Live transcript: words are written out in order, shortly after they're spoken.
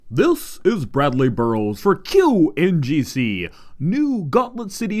This is Bradley Burrows for QNGC, New Gauntlet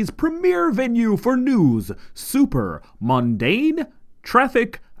City's premier venue for news, super mundane,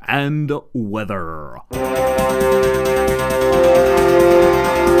 traffic, and weather.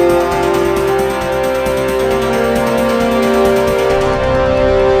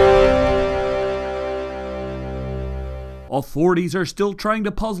 Authorities are still trying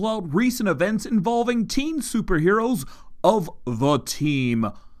to puzzle out recent events involving teen superheroes of the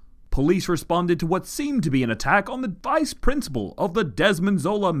team. Police responded to what seemed to be an attack on the vice principal of the Desmond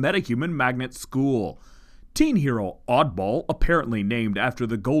Zola Metahuman Magnet School. Teen hero Oddball, apparently named after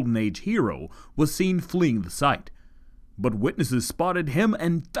the Golden Age hero, was seen fleeing the site. But witnesses spotted him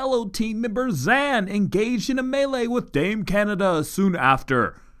and fellow team member Zan engaged in a melee with Dame Canada soon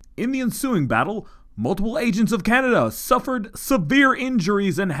after. In the ensuing battle, multiple agents of Canada suffered severe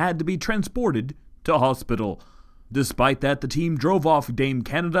injuries and had to be transported to hospital. Despite that, the team drove off Dame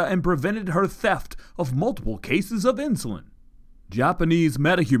Canada and prevented her theft of multiple cases of insulin. Japanese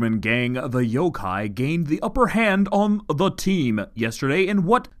metahuman gang, the Yokai, gained the upper hand on the team yesterday in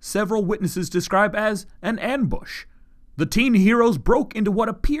what several witnesses describe as an ambush. The teen heroes broke into what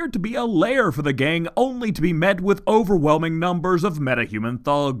appeared to be a lair for the gang, only to be met with overwhelming numbers of metahuman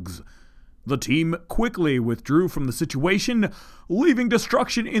thugs. The team quickly withdrew from the situation, leaving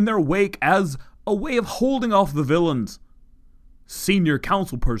destruction in their wake as a way of holding off the villains. Senior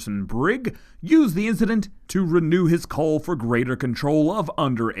councilperson Brigg used the incident to renew his call for greater control of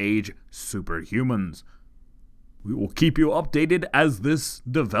underage superhumans. We will keep you updated as this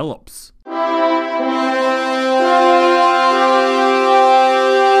develops.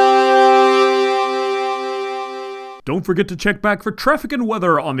 Don't forget to check back for traffic and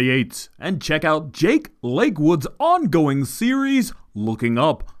weather on the 8th, and check out Jake Lakewood's ongoing series, Looking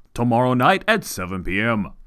Up, tomorrow night at 7 p.m.